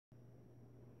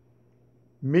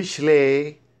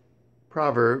Mishle,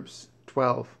 Proverbs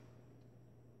 12.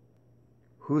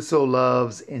 Whoso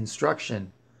loves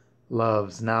instruction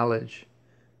loves knowledge,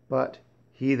 but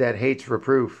he that hates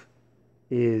reproof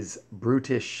is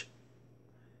brutish.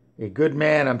 A good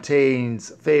man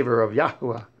obtains favor of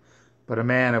Yahuwah, but a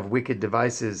man of wicked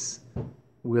devices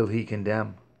will he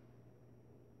condemn.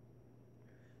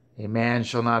 A man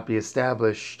shall not be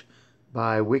established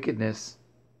by wickedness,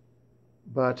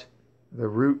 but the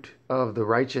root of the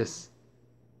righteous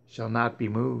shall not be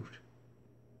moved.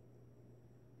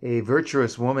 A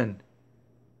virtuous woman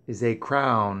is a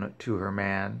crown to her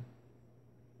man,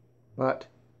 but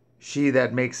she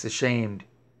that makes ashamed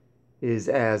is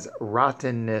as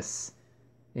rottenness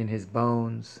in his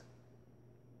bones.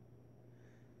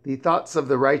 The thoughts of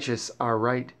the righteous are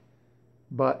right,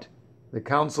 but the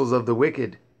counsels of the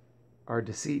wicked are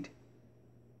deceit.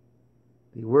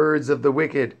 The words of the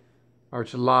wicked are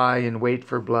to lie in wait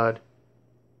for blood,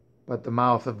 but the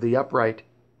mouth of the upright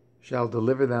shall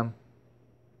deliver them.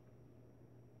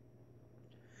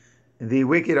 The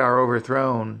wicked are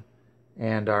overthrown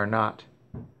and are not,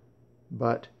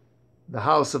 but the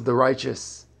house of the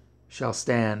righteous shall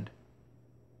stand.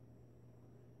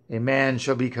 A man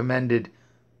shall be commended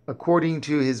according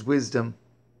to his wisdom,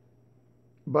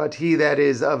 but he that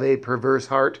is of a perverse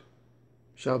heart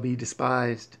shall be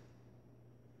despised.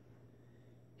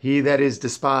 He that is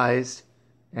despised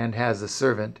and has a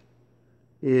servant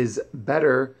is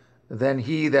better than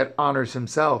he that honors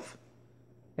himself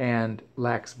and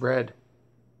lacks bread.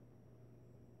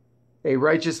 A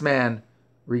righteous man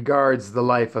regards the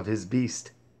life of his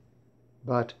beast,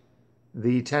 but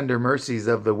the tender mercies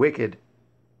of the wicked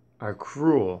are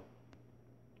cruel.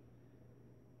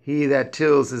 He that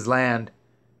tills his land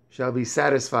shall be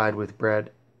satisfied with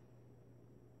bread,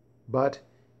 but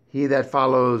he that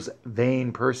follows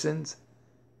vain persons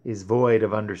is void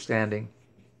of understanding.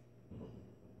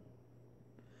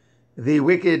 The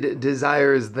wicked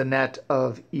desires the net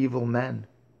of evil men,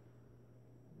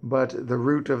 but the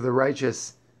root of the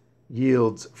righteous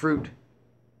yields fruit.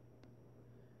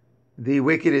 The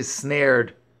wicked is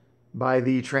snared by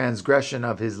the transgression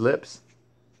of his lips,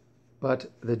 but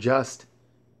the just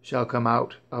shall come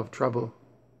out of trouble.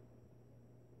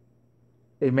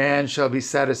 A man shall be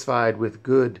satisfied with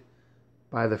good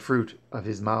by the fruit of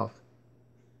his mouth,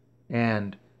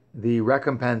 and the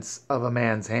recompense of a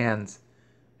man's hands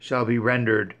shall be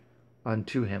rendered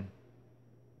unto him.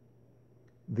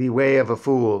 The way of a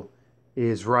fool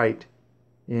is right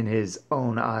in his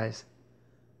own eyes,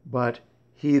 but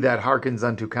he that hearkens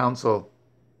unto counsel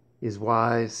is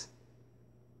wise.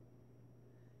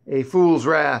 A fool's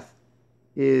wrath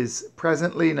is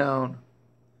presently known,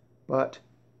 but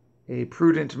a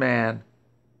prudent man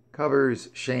covers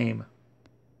shame.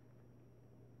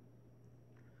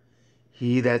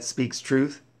 He that speaks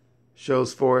truth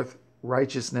shows forth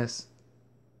righteousness,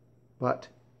 but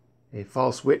a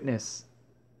false witness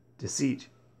deceit.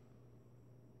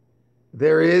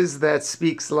 There is that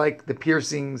speaks like the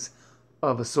piercings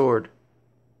of a sword,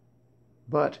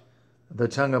 but the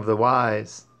tongue of the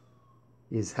wise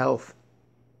is health.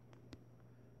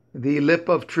 The lip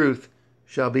of truth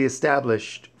shall be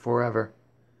established forever,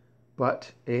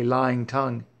 but a lying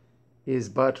tongue is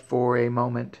but for a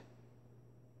moment.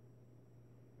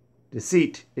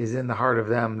 Deceit is in the heart of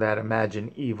them that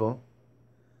imagine evil,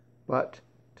 but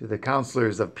to the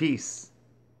counselors of peace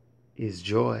is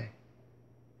joy.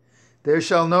 There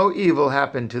shall no evil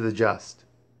happen to the just,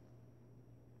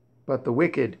 but the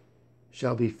wicked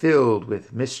shall be filled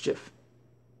with mischief.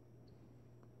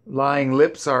 Lying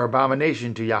lips are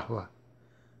abomination to Yahuwah,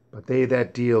 but they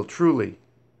that deal truly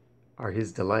are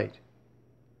his delight.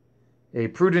 A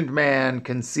prudent man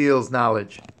conceals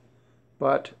knowledge,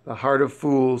 but the heart of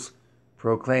fools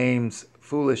proclaims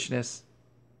foolishness.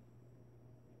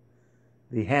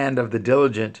 The hand of the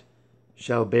diligent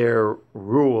shall bear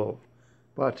rule,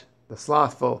 but the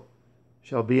slothful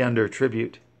shall be under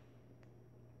tribute.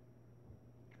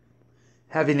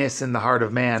 Heaviness in the heart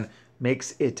of man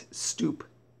makes it stoop,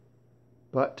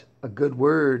 but a good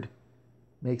word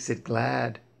makes it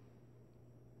glad.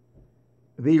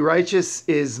 The righteous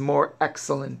is more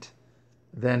excellent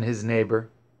than his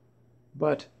neighbor,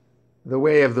 but the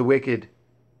way of the wicked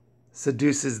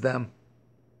seduces them.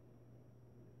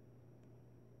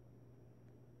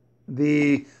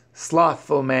 The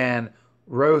slothful man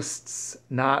roasts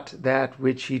not that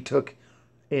which he took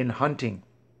in hunting,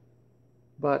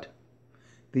 but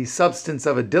the substance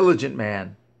of a diligent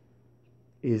man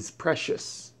is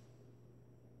precious.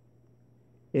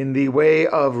 In the way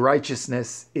of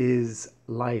righteousness is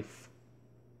life,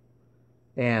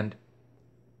 and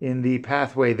in the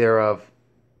pathway thereof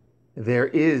There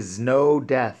is no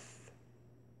death.